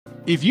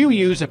If you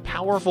use a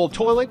powerful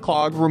toilet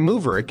clog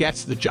remover, it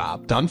gets the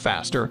job done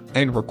faster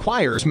and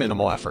requires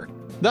minimal effort.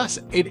 Thus,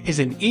 it is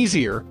an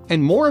easier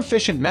and more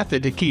efficient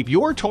method to keep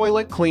your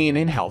toilet clean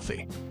and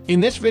healthy. In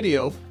this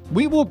video,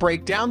 we will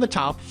break down the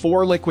top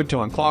 4 Liquid To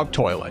Unclog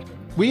Toilet.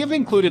 We have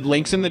included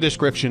links in the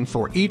description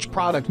for each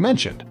product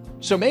mentioned,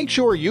 so make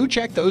sure you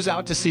check those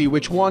out to see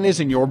which one is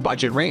in your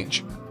budget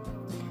range.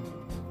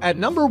 At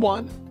number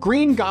 1,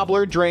 Green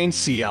Gobbler Drain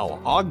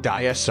CL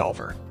Og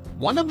Silver.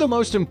 One of the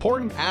most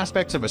important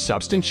aspects of a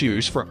substance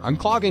used for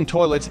unclogging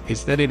toilets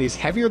is that it is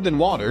heavier than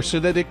water so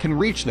that it can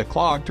reach the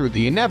clog through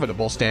the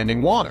inevitable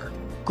standing water.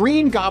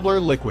 Green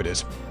Gobbler liquid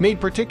is made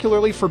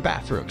particularly for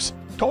bathrooms,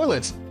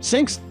 toilets,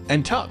 sinks,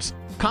 and tubs.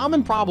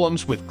 Common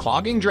problems with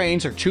clogging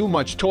drains are too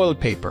much toilet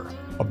paper,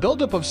 a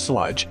buildup of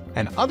sludge,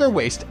 and other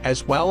waste,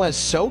 as well as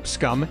soap,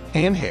 scum,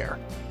 and hair.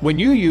 When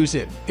you use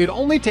it, it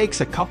only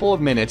takes a couple of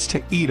minutes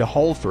to eat a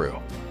hole through.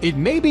 It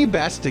may be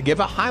best to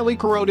give a highly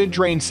corroded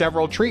drain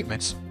several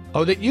treatments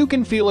so that you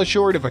can feel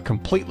assured of a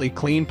completely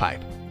clean pipe.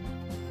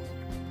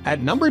 At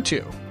number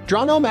 2,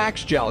 Drano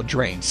Max Gel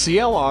Drain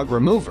CL Og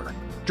Remover.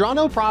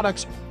 Drano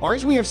products are,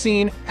 as we have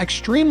seen,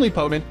 extremely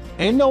potent,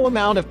 and no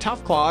amount of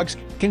tough clogs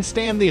can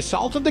stand the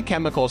assault of the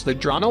chemicals that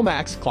Drano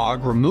Max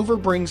Clog Remover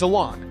brings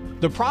along.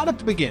 The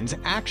product begins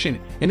action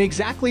in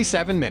exactly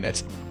 7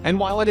 minutes, and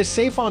while it is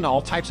safe on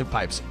all types of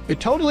pipes, it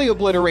totally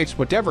obliterates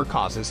whatever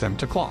causes them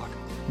to clog.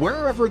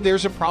 Wherever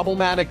there's a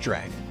problematic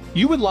drain,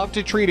 you would love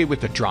to treat it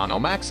with the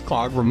Drano Max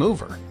Clog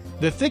Remover.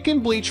 The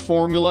thickened bleach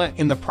formula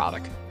in the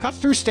product cuts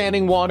through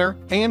standing water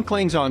and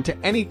clings onto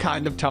any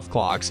kind of tough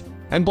clogs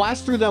and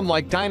blasts through them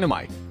like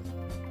dynamite.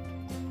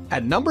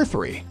 At number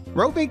 3,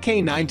 Roebic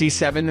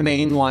K97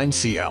 Mainline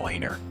CL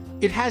Cleaner.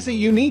 It has a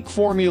unique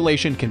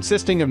formulation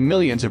consisting of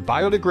millions of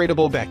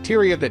biodegradable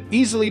bacteria that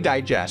easily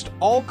digest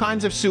all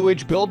kinds of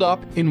sewage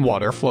buildup in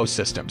water flow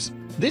systems.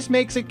 This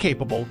makes it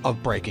capable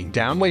of breaking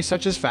down waste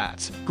such as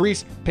fats,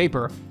 grease,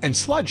 paper, and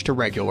sludge to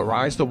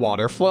regularize the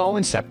water flow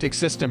in septic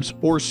systems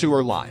or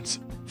sewer lines.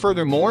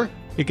 Furthermore,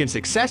 it can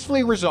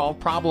successfully resolve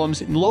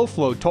problems in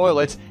low-flow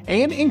toilets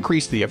and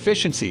increase the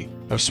efficiency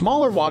of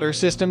smaller water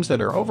systems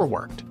that are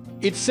overworked.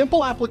 Its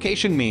simple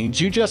application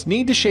means you just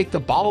need to shake the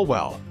bottle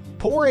well,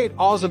 pour 8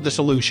 oz of the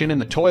solution in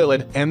the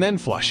toilet, and then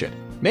flush it.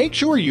 Make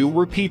sure you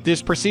repeat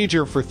this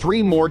procedure for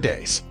 3 more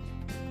days.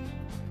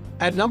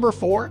 At number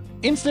 4,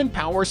 Instant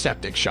Power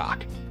Septic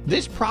Shock.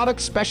 This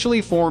product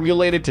specially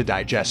formulated to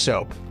digest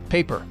soap,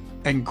 paper,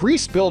 and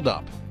grease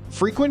buildup.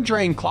 Frequent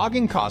drain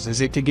clogging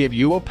causes it to give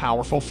you a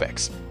powerful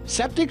fix.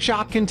 Septic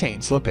Shock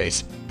contains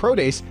lipase,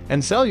 protease,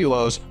 and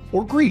cellulose,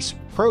 or grease,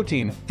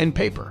 protein, and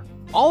paper.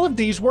 All of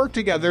these work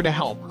together to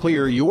help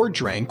clear your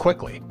drain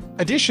quickly.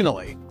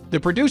 Additionally, the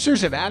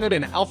producers have added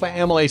an alpha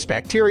amylase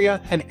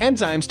bacteria and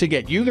enzymes to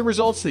get you the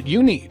results that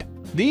you need.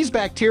 These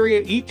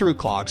bacteria eat through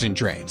clogs and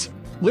drains,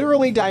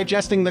 literally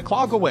digesting the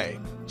clog away.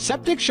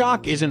 Septic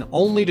Shock isn't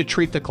only to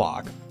treat the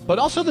clog, but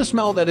also the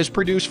smell that is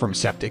produced from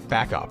septic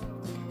backup,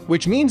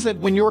 which means that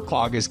when your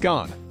clog is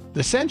gone,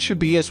 the scent should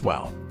be as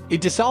well.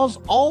 It dissolves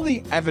all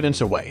the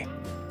evidence away.